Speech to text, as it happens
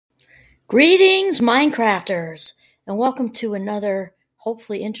Greetings, Minecrafters, and welcome to another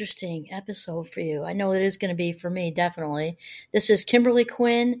hopefully interesting episode for you. I know it is going to be for me, definitely. This is Kimberly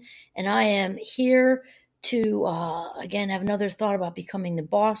Quinn, and I am here to, again, have another thought about becoming the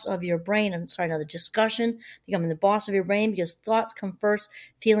boss of your brain. Another discussion, becoming the boss of your brain, because thoughts come first,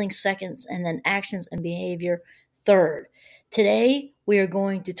 feelings seconds, and then actions and behavior third. Today, we are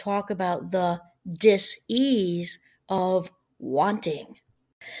going to talk about the dis-ease of wanting.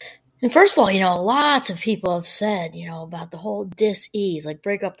 And first of all, lots of people have said, about the whole dis-ease, like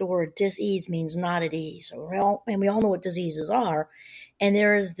break up the word dis-ease means not at ease. And we all know what diseases are. And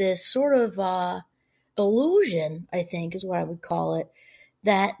there is this sort of illusion, I think is what I would call it,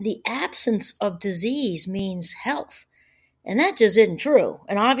 that the absence of disease means health. And that just isn't true.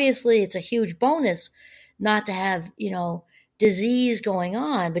 And obviously it's a huge bonus not to have, disease going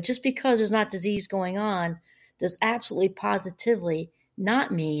on. But just because there's not disease going on does absolutely positively not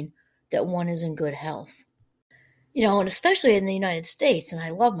mean that one is in good health. And especially in the United States, and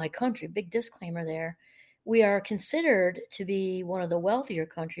I love my country, big disclaimer there, we are considered to be one of the wealthier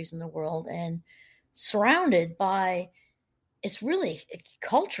countries in the world and surrounded by, it's really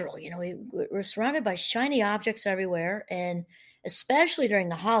cultural, we're surrounded by shiny objects everywhere, and especially during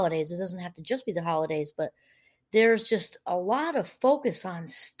the holidays, it doesn't have to just be the holidays, but there's just a lot of focus on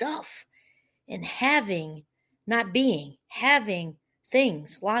stuff and having, not being, having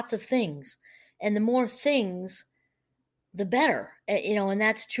things, lots of things. And the more things, the better. And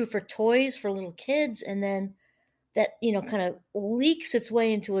that's true for toys for little kids. And then that, kind of leaks its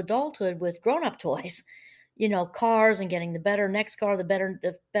way into adulthood with grown-up toys, cars and getting the better next car, the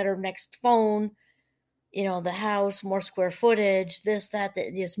better next phone, the house, more square footage, this, that,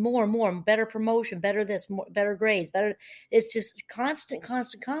 just more and more, better promotion, better this, more, better grades, better. It's just constant.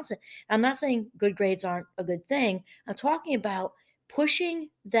 I'm not saying good grades aren't a good thing. I'm talking about pushing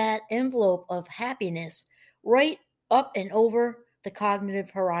that envelope of happiness right up and over the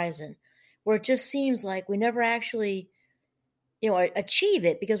cognitive horizon, where it just seems like we never actually, achieve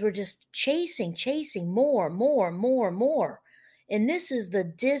it because we're just chasing more. And this is the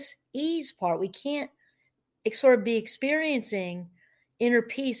dis-ease part. We can't sort of be experiencing inner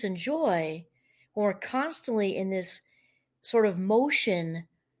peace and joy when we're constantly in this sort of motion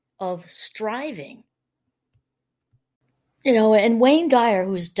of striving. And Wayne Dyer,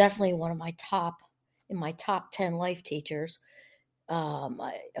 who's definitely one of my top 10 life teachers,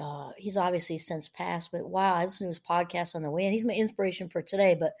 he's obviously since passed, but wow, I listened to his podcast on the way, and he's my inspiration for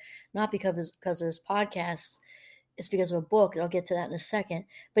today, but not because of his podcast. It's because of a book. I'll get to that in a second.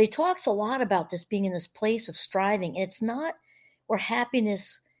 But he talks a lot about this being in this place of striving. And it's not where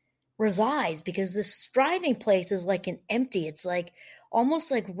happiness resides, because this striving place is like an empty. It's like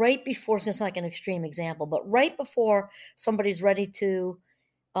almost like right before, it's going to sound like an extreme example, but right before somebody's ready to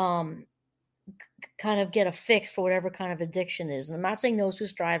kind of get a fix for whatever kind of addiction is. And I'm not saying those who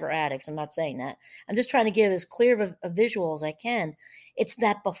strive are addicts. I'm not saying that. I'm just trying to give as clear of a visual as I can. It's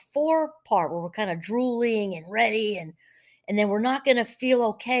that before part where we're kind of drooling and ready, and then we're not going to feel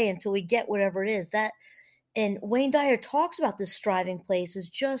okay until we get whatever it is. And Wayne Dyer talks about this striving place is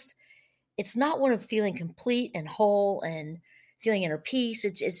just, it's not one of feeling complete and whole and feeling inner peace.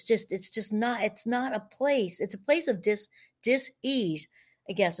 It's not a place. It's a place of dis-ease,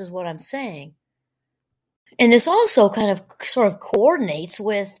 I guess is what I'm saying. And this also kind of sort of coordinates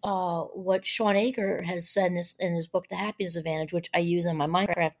with what Shawn Achor has said in his book, The Happiness Advantage, which I use in my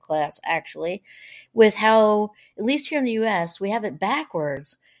Minecraft class, actually, with how, at least here in the U.S., we have it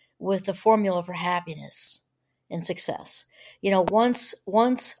backwards with the formula for happiness and success.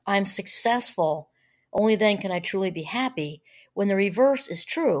 Once I'm successful, only then can I truly be happy. When the reverse is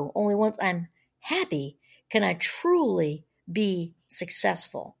true, only once I'm happy can I truly be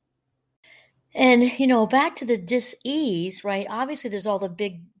successful. And, back to the dis-ease, right? Obviously, there's all the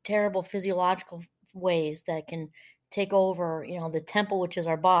big, terrible physiological ways that can take over, the temple, which is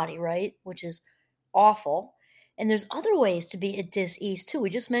our body, right? Which is awful. And there's other ways to be at dis-ease, too. We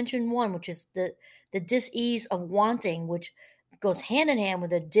just mentioned one, which is the dis-ease of wanting, which goes hand in hand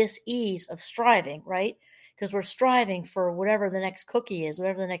with the dis-ease of striving, right? Because we're striving for whatever the next cookie is,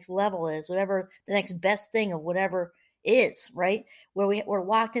 whatever the next level is, whatever the next best thing of whatever is, right? Where we're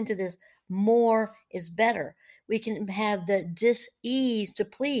locked into this more is better. We can have the dis-ease to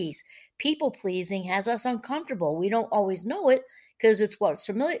please. People pleasing has us uncomfortable. We don't always know it because it's what's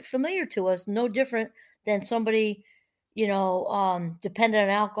familiar to us, no different than somebody, dependent on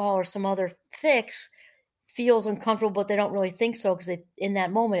alcohol or some other fix, feels uncomfortable, but they don't really think so because in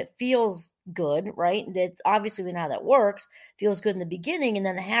that moment it feels good, right? And it's obviously we know how that works. Feels good in the beginning, and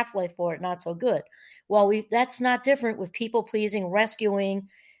then the half-life for it not so good. Well, that's not different with people pleasing, rescuing,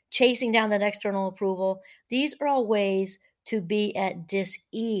 chasing down that external approval. These are all ways to be at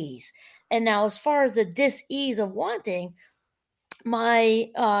dis-ease. And now, as far as the dis-ease of wanting,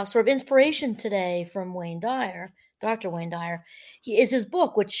 my sort of inspiration today from Wayne Dyer, Dr. Wayne Dyer, is his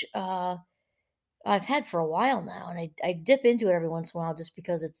book, which I've had for a while now, and I dip into it every once in a while just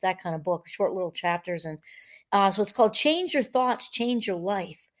because it's that kind of book, short little chapters. And so it's called Change Your Thoughts, Change Your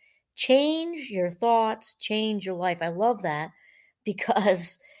Life. Change your thoughts, change your life. I love that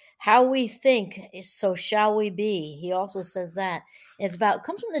because how we think is so shall we be. He also says that. And it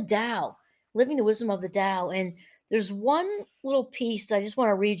comes from the Tao, living the wisdom of the Tao. And there's one little piece, I just want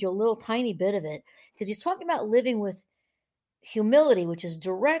to read you a little tiny bit of it, because he's talking about living with humility, which is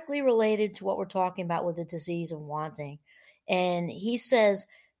directly related to what we're talking about with the disease of wanting. And he says,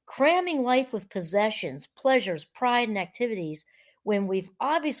 cramming life with possessions, pleasures, pride, and activities when we've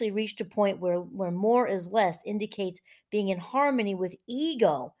obviously reached a point where more is less indicates being in harmony with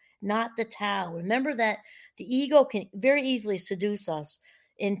ego, not the Tao. Remember that the ego can very easily seduce us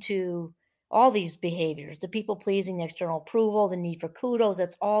into all these behaviors, the people pleasing, the external approval, the need for kudos.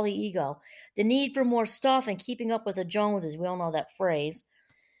 That's all the ego. The need for more stuff and keeping up with the Joneses. We all know that phrase.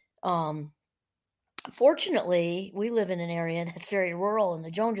 Fortunately, we live in an area that's very rural, and the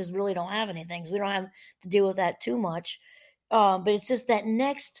Joneses really don't have anything, so we don't have to deal with that too much. But it's just that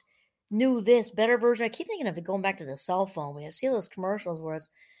next new this better version. I keep thinking of it going back to the cell phone. When you see those commercials where it's,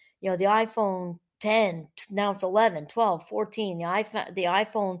 the iPhone 10, now it's 11, 12, 14, the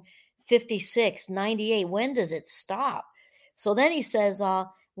iPhone 56, 98. When does it stop? So then he says,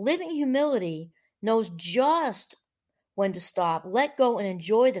 living humility knows just when to stop, let go, and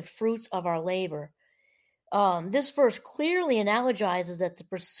enjoy the fruits of our labor. This verse clearly analogizes that the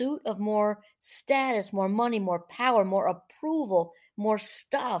pursuit of more status, more money, more power, more approval, more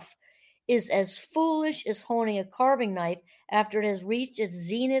stuff is as foolish as honing a carving knife after it has reached its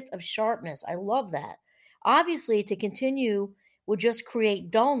zenith of sharpness. I love that. Obviously, to continue would just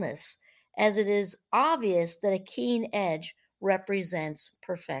create dullness, as it is obvious that a keen edge represents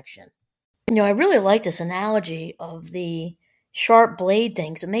perfection. I really like this analogy of the sharp blade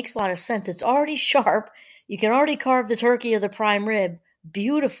thing, 'cause it makes a lot of sense. It's already sharp. You can already carve the turkey or the prime rib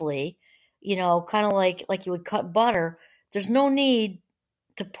beautifully, kind of like you would cut butter. There's no need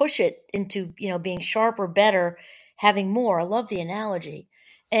to push it into, being sharper, better, having more. I love the analogy.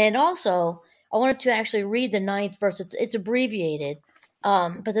 And also, I wanted to actually read the ninth verse. It's abbreviated.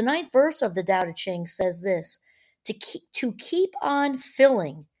 But the ninth verse of the Tao Te Ching says this: to keep on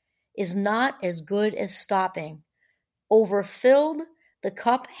filling is not as good as stopping. Overfilled, the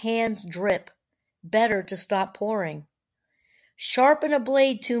cup hands drip. Better to stop pouring. Sharpen a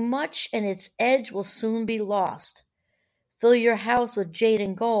blade too much, and its edge will soon be lost. Fill your house with jade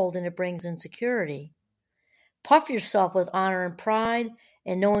and gold, and it brings insecurity. Puff yourself with honor and pride,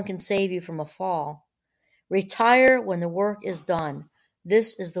 and no one can save you from a fall. Retire when the work is done.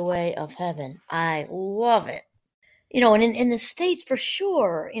 This is the way of heaven. I love it. And in the States, for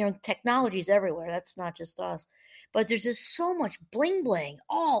sure, technology is everywhere. That's not just us. But there's just so much bling bling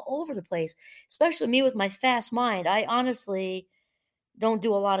all over the place, especially me with my fast mind. I honestly don't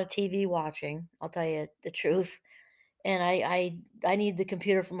do a lot of TV watching. I'll tell you the truth. And I need the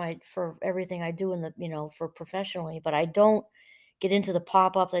computer for everything I do for professionally, but I don't get into the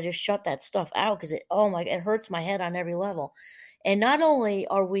pop-ups. I just shut that stuff out because it hurts my head on every level. And not only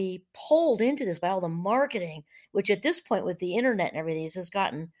are we pulled into this by all the marketing, which at this point with the internet and everything has just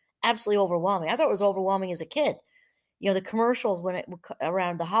gotten absolutely overwhelming. I thought it was overwhelming as a kid. The commercials when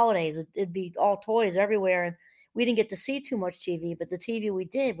around the holidays, it'd be all toys everywhere, and we didn't get to see too much TV, but the TV we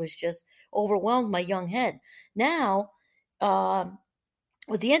did was just overwhelmed my young head. Now,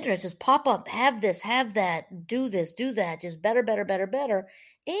 with the internet, it says pop up, have this, have that, do this, do that, just better, better, better, better.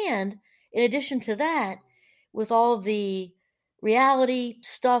 And in addition to that, with all the reality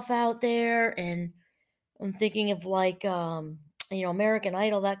stuff out there, and I'm thinking of American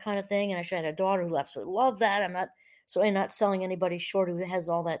Idol, that kind of thing. And actually I had a daughter who absolutely loved that. I'm not selling anybody short who has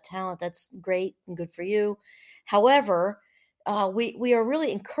all that talent. That's great and good for you. However, we are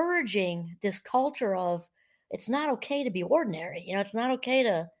really encouraging this culture of it's not okay to be ordinary. It's not okay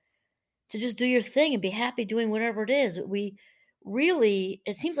to just do your thing and be happy doing whatever it is.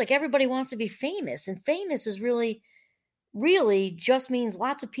 It seems like everybody wants to be famous, and famous is really just means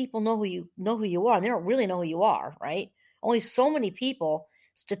lots of people know who you are, and they don't really know who you are, right? Only so many people,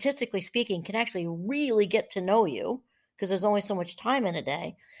 statistically speaking, can actually really get to know you because there's only so much time in a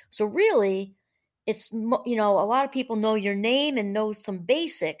day. So really, it's, a lot of people know your name and know some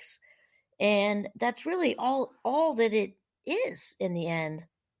basics, and that's really all that it is in the end.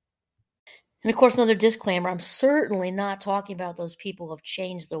 And of course, another disclaimer, I'm certainly not talking about those people who have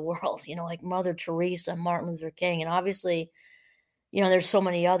changed the world, like Mother Teresa, Martin Luther King, and obviously, there's so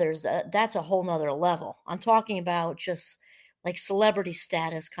many others. That's a whole nother level. I'm talking about just like celebrity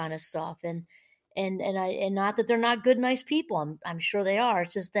status kind of stuff. And not that they're not good, nice people. I'm sure they are.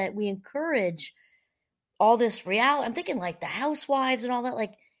 It's just that we encourage all this reality. I'm thinking like the housewives and all that.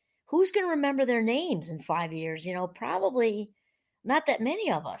 Like, who's going to remember their names in 5 years? Probably not that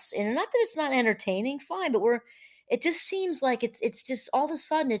many of us. And not that it's not entertaining, fine, but it just seems like it's just all of a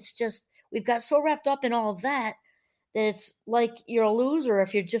sudden, it's just, we've got so wrapped up in all of that it's like you're a loser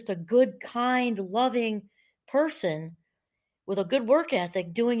if you're just a good, kind, loving person with a good work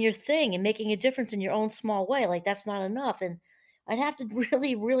ethic doing your thing and making a difference in your own small way. Like, that's not enough. And I'd have to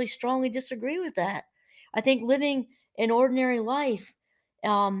really, really strongly disagree with that. I think living an ordinary life,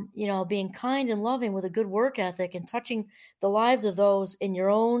 being kind and loving with a good work ethic and touching the lives of those in your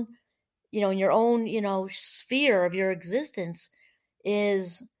own, sphere of your existence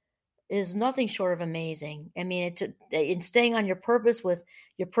is nothing short of amazing. I mean, in staying on your purpose with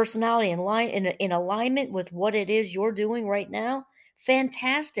your personality in alignment with what it is you're doing right now,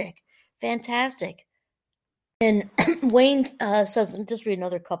 fantastic, fantastic. And Wayne says, and just read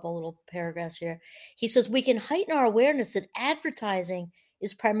another couple little paragraphs here. He says, we can heighten our awareness that advertising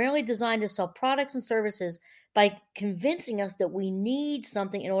is primarily designed to sell products and services by convincing us that we need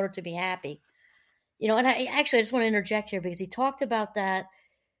something in order to be happy. And I just want to interject here because he talked about that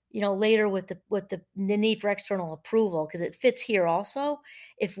later with the need for external approval, because it fits here also.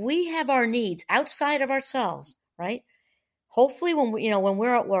 If we have our needs outside of ourselves, right? Hopefully when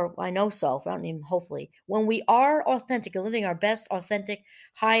we're I know so, I don't even hopefully, when we are authentic and living our best, authentic,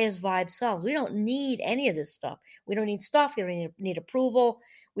 highest vibe selves, we don't need any of this stuff. We don't need stuff. We don't need approval.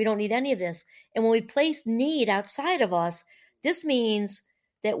 We don't need any of this. And when we place need outside of us, this means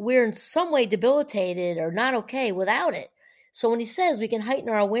that we're in some way debilitated or not okay without it. So when he says we can heighten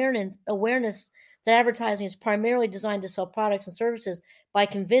our awareness that advertising is primarily designed to sell products and services by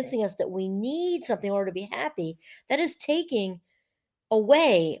convincing us that we need something in order to be happy, that is taking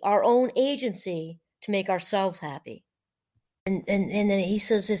away our own agency to make ourselves happy. And then he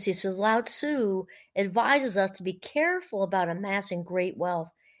says this, he says, Lao Tzu advises us to be careful about amassing great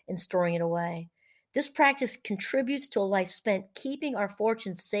wealth and storing it away. This practice contributes to a life spent keeping our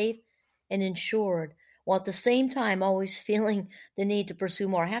fortunes safe and insured, while at the same time always feeling the need to pursue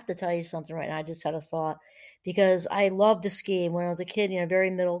more. I have to tell you something right now. I just had a thought, because I loved to ski when I was a kid,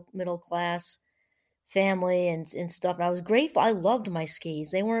 very middle class family and stuff. And I was grateful. I loved my skis.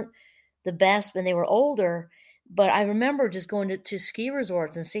 They weren't the best when they were older, but I remember just going to ski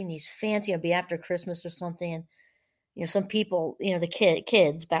resorts and seeing these fancy, it'd be after Christmas or something. And, some people, the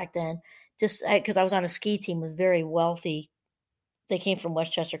kids back then, just because I was on a ski team with very wealthy. They came from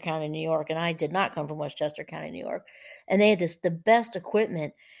Westchester County, New York, and I did not come from Westchester County, New York. And they had the best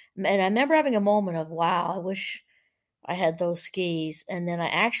equipment. And I remember having a moment of, wow, I wish I had those skis. And then I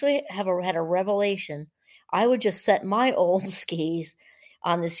actually had a revelation. I would just set my old skis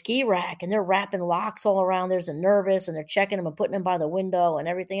on the ski rack, and they're wrapping locks all around. There's a nervous, and they're checking them and putting them by the window and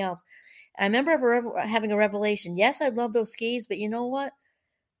everything else. And I remember having a revelation. Yes, I love those skis, but you know what?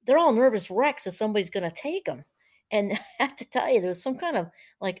 They're all nervous wrecks if somebody's going to take them. And I have to tell you, there was some kind of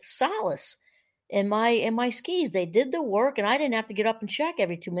like solace in my skis. They did the work, and I didn't have to get up and check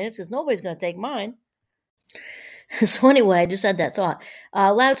every 2 minutes because nobody's going to take mine. So anyway, I just had that thought.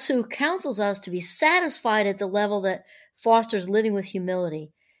 Lao Tzu counsels us to be satisfied at the level that fosters living with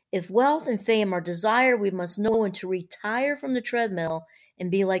humility. If wealth and fame are desired, we must know when to retire from the treadmill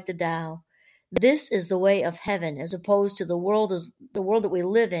and be like the Tao. This is the way of heaven, as opposed to the world that we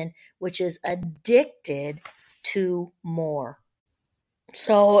live in, which is addicted to more.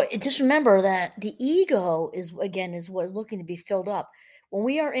 So just remember that the ego is what is looking to be filled up. When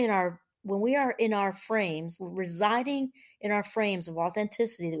we are in our frames, residing in our frames of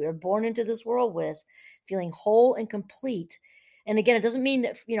authenticity that we were born into this world with, feeling whole and complete. And again, it doesn't mean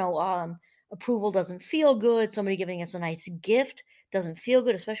that approval doesn't feel good. Somebody giving us a nice gift doesn't feel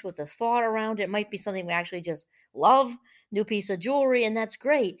good, especially with the thought around it. It might be something we actually just love, new piece of jewelry, and that's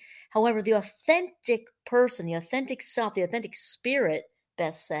great. However, the authentic person, the authentic self, the authentic spirit,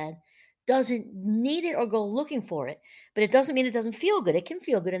 best said, doesn't need it or go looking for it. But it doesn't mean it doesn't feel good. It can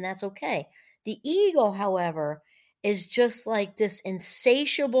feel good, and that's okay. The ego, however, is just like this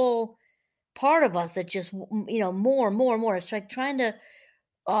insatiable part of us that just, more and more and more. It's like trying to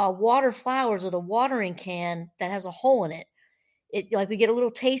water flowers with a watering can that has a hole in it. Like we get a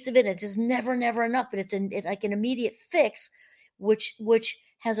little taste of it, and it's just never enough. But it's like an immediate fix, which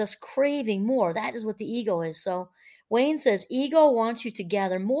has us craving more. That is what the ego is. So Wayne says, ego wants you to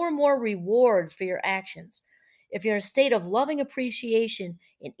gather more and more rewards for your actions. If you're in a state of loving appreciation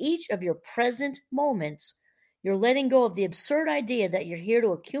in each of your present moments, you're letting go of the absurd idea that you're here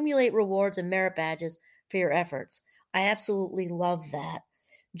to accumulate rewards and merit badges for your efforts. I absolutely love that.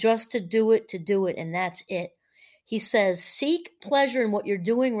 Just to do it, and that's it. He says, seek pleasure in what you're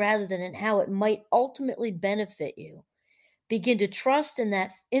doing rather than in how it might ultimately benefit you. Begin to trust in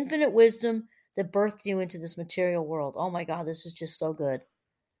that infinite wisdom that birthed you into this material world. Oh my God, this is just so good.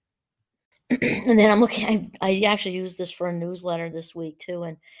 And then I'm looking, I actually used this for a newsletter this week too.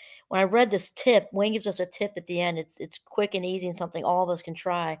 And when I read this tip, Wayne gives us a tip at the end. It's quick and easy and something all of us can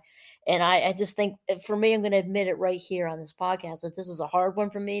try. And I just think, for me, I'm going to admit it right here on this podcast that this is a hard one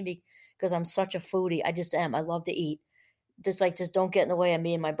for me because I'm such a foodie. I just am. I love to eat. It's like, just don't get in the way of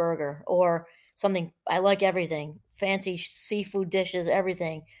me and my burger or something. I like everything, fancy seafood dishes,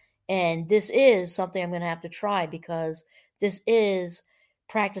 everything. And this is something I'm going to have to try because this is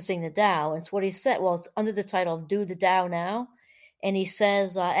practicing the Tao. And it's what he said. Well, it's under the title of Do the Tao Now. And he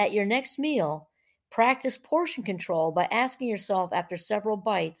says, at your next meal, practice portion control by asking yourself after several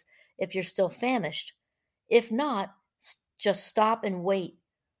bites if you're still famished. If not, just stop and wait.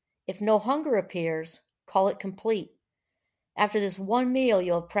 If no hunger appears, call it complete. After this one meal,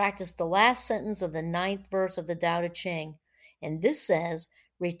 you'll have practiced the last sentence of the 9th verse of the Tao Te Ching. And this says,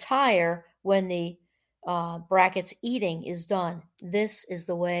 retire when the brackets eating is done. This is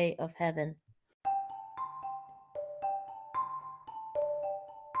the way of heaven.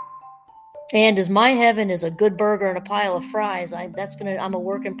 And as my heaven is a good burger and a pile of fries, I'm a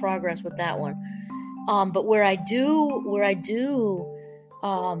work in progress with that one. But where I do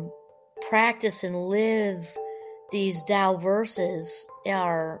practice and live these Tao verses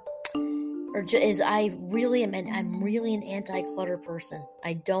is I really am, and I'm really an anti-clutter person.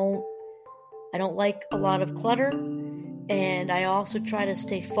 I don't like a lot of clutter, and I also try to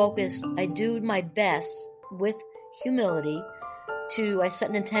stay focused. I do my best with humility I set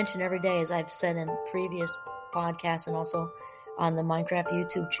an intention every day, as I've said in previous podcasts and also on the Minecraft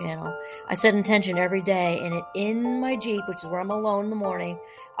YouTube channel. I set intention every day, and in my Jeep, which is where I'm alone in the morning,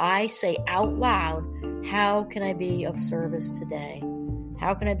 I say out loud, how can I be of service today?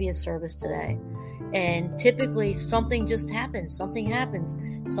 How can I be of service today? And typically something just happens. Something happens.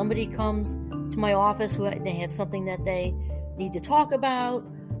 Somebody comes to my office who they have something that they need to talk about,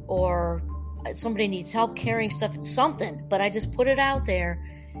 or somebody needs help carrying stuff. It's something, but I just put it out there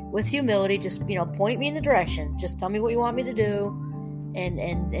with humility. Just, point me in the direction. Just tell me what you want me to do,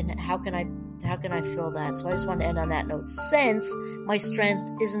 and how can I fill that? So I just want to end on that note, since my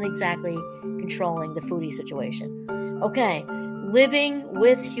strength isn't exactly controlling the foodie situation. Okay, living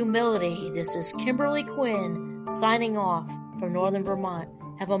with humility. This is Kimberly Quinn signing off from Northern Vermont.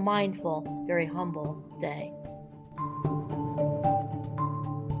 Have a mindful, very humble day.